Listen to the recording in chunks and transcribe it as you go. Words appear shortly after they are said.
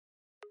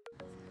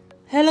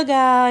Hello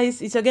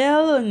guys, it's your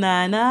girl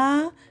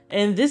Nana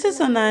and this is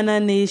Nana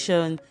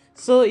Nation.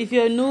 So if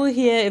you're new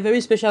here, a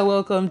very special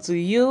welcome to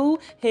you.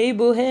 Hey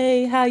boo,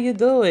 hey, how you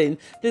doing?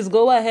 Please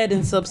go ahead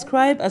and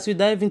subscribe as we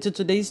dive into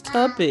today's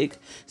topic.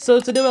 So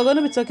today we're going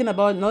to be talking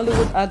about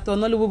Nollywood actor,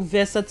 Nollywood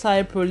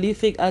versatile,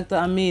 prolific actor.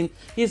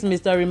 He's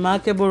Mr.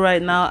 Remarkable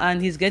right now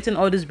and he's getting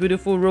all these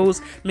beautiful roles,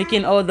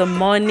 making all the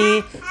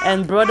money,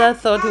 and brother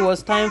thought it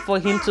was time for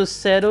him to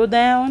settle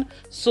down.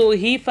 So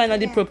he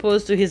finally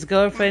proposed to his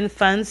girlfriend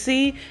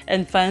Fancy,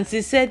 and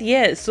Fancy said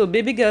yes. So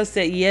baby girl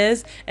said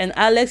yes, and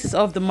Alex is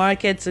off the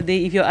market today.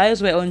 If your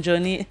eyes were on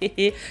Johnny,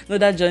 know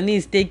that Johnny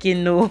is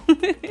taking no.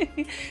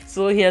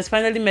 So he has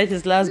finally met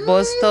his last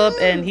bus stop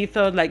and he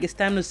felt like it's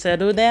time to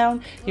settle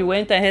down. He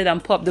went ahead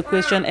and popped the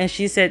question and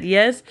she said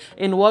yes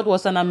in what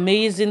was an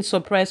amazing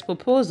surprise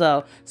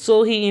proposal.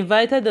 So he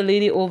invited the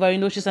lady over.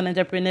 She's an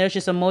entrepreneur,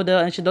 she's a model,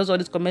 and she does all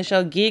these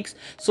commercial gigs.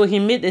 So he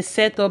made a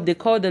setup. They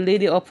called the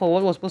lady up for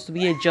what was supposed to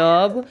be a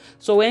job.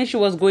 So when she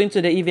was going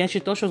to the event, she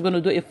thought she was going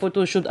to do a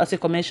photo shoot as a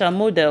commercial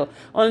model.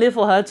 Only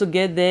for her to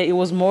get there, it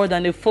was more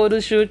than a photo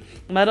shoot.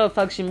 Matter of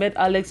fact, she met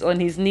Alex on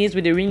his knees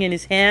with a ring in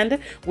his hand,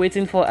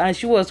 waiting for her. And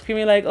she was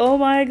screaming like, "Oh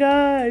my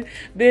God,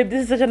 babe,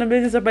 this is such an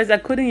amazing surprise. I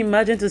couldn't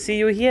imagine to see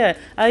you here.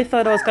 I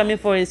thought I was coming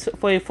for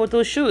a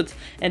photo shoot."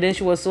 And then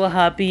she was so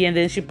happy. And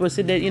then she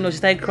proceeded, she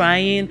started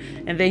crying.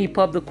 And then he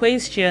popped the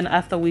question,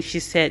 after which she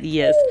said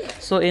yes.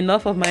 So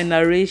enough of my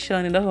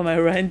narration, enough of my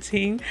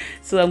ranting.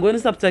 So I'm going to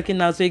stop talking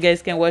now so you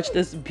guys can watch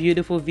this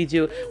beautiful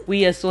video.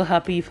 We are so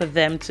happy for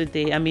them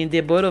today.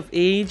 They're both of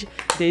age,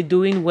 they're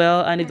doing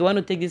well, and if they want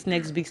to take this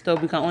next big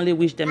step, we can only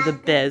wish them the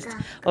best.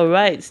 All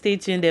right, stay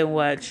tuned and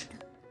watch.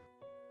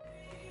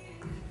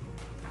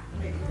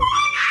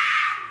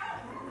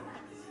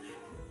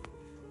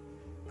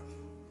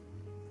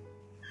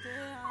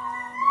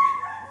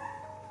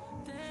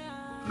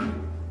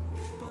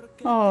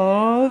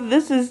 Oh,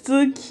 this is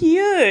too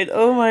cute.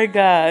 Oh my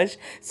gosh.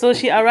 So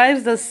she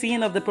arrives the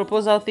scene of the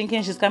proposal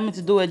thinking she's coming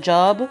to do a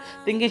job,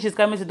 thinking she's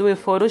coming to do a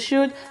photo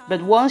shoot.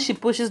 But once she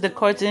pushes the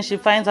curtain, she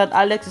finds out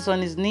Alex is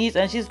on his knees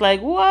and she's like,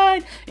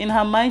 what? In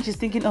her mind, she's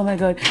thinking, oh my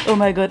God,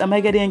 am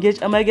I getting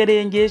engaged? Am I getting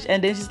engaged?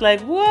 And then she's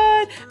like,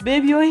 what?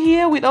 Babe, you're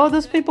here with all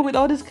those people, with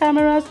all these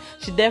cameras?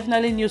 She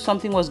definitely knew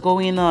something was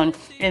going on.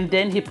 And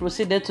then he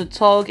proceeded to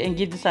talk and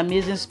give this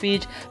amazing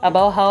speech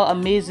about how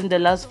amazing the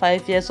last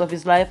 5 years of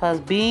his life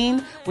has been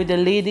with the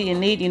lady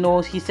in it.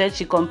 He said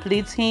she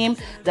completes him,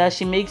 that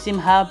she makes him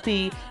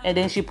happy, and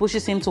then she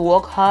pushes him to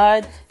work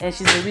hard, and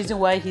she's the reason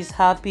why he's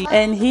happy,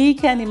 and he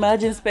can't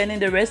imagine spending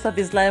the rest of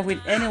his life with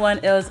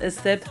anyone else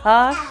except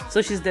her.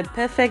 So she's the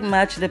perfect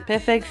match, the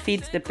perfect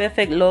fit, the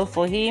perfect love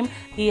for him.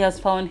 He has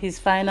found his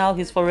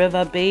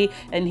forever bae,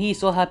 and he's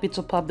so happy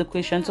to pop the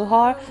question to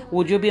her,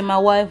 would you be my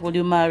wife, would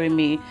you marry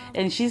me?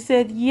 And she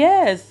said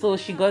yes. So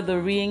she got the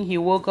ring, he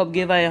woke up,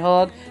 gave her a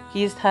hug,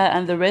 kissed her,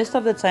 and the rest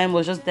of the time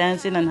was just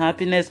dancing and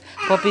happiness,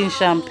 popping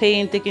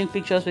champagne, taking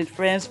pictures with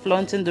friends,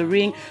 flaunting the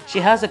ring. She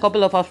has a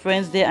couple of her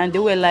friends there and they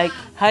were like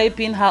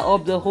hyping her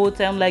up the whole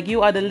time, like,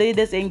 you are the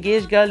latest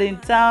engaged girl in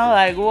town,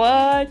 like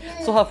what?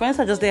 So her friends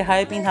are just there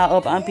hyping her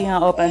up, amping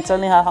her up, and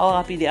telling her how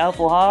happy they are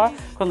for her,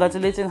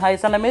 congratulating her.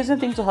 It's an amazing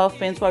thing to have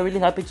friends who are really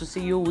happy to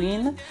see you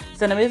win.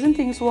 It's an amazing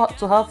thing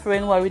to have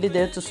friends who are really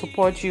there to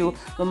support you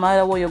no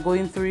matter what you're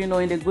going through, in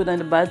the good and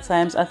the bad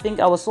times. I think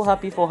I was so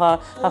happy for her.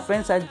 Her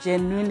friends are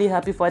genuinely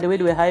happy for her. The way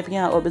they were hyping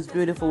her up is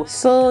beautiful.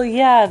 So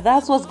yeah,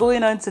 that's what's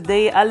going on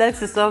today.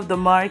 Alex is off the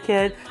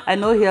market. I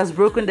know he has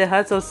broken the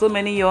hearts of so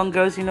many young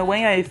girls. When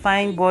you're a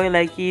fine boy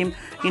like him,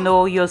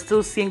 you're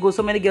still single.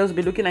 So many girls will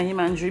be looking at him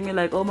and dreaming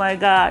like, oh my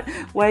God,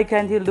 why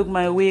can't he look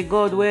my way?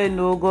 God, where?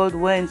 No, God,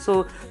 when?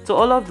 So to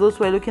all of those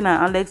who are looking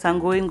at Alex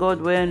and going,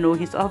 God, where? No,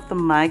 he's off the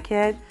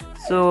market.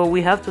 So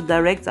we have to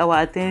direct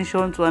our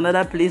attention to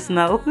another place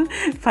now.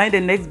 Find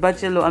the next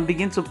bachelor and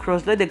begin to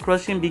crush. Let the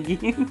crushing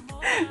begin.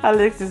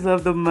 Alex is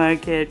off the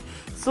market.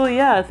 So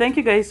yeah, thank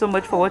you guys so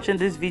much for watching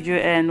this video,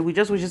 and we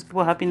just wish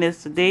people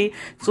happiness today.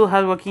 So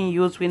hardworking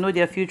youths, we know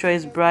their future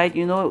is bright.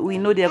 We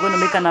know they are going to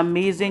make an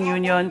amazing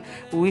union.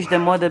 We wish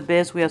them all the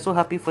best. We are so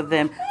happy for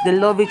them. They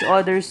love each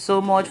other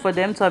so much. For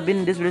them to have been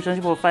in this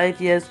relationship for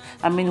 5 years,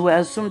 we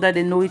assume that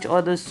they know each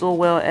other so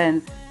well,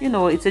 and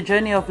it's a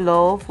journey of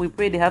love. We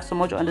pray they have so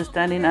much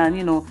understanding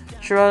and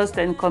trust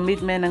and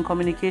commitment and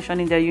communication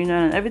in their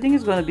union, and everything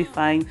is going to be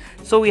fine.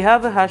 So we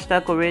have a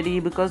hashtag already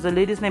because the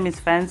lady's name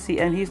is Fancy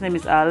and his name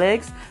is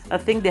Alex. I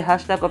think the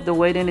hashtag of the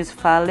wedding is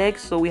Falex,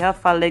 so we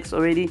have Falex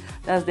already.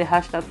 That's the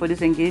hashtag for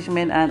this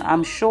engagement, and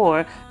I'm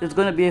sure there's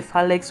going to be a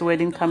Falex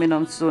wedding coming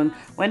on soon.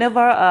 Whenever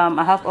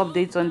I have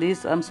updates on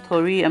this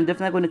story, I'm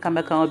definitely going to come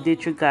back and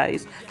update you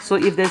guys. So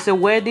if there's a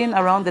wedding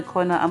around the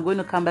corner, I'm going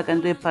to come back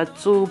and do a part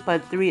 2,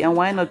 part 3, and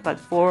why not part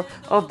 4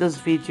 of this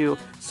video.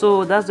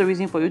 So that's the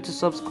reason for you to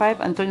subscribe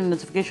and turn the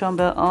notification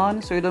bell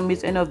on so you don't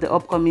miss any of the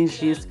upcoming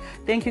gist.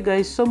 Thank you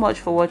guys so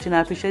much for watching. I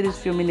appreciate this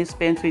few minutes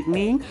spent with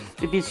me.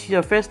 If it's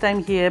your first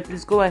time here,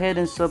 please go ahead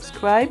and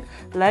subscribe,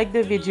 like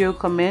the video,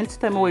 comment,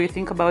 tell me what you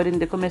think about it in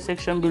the comment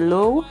section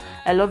below.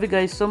 I love you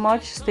guys so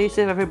much. Stay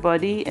safe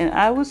everybody, and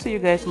I will see you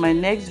guys in my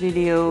next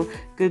video.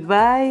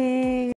 Goodbye.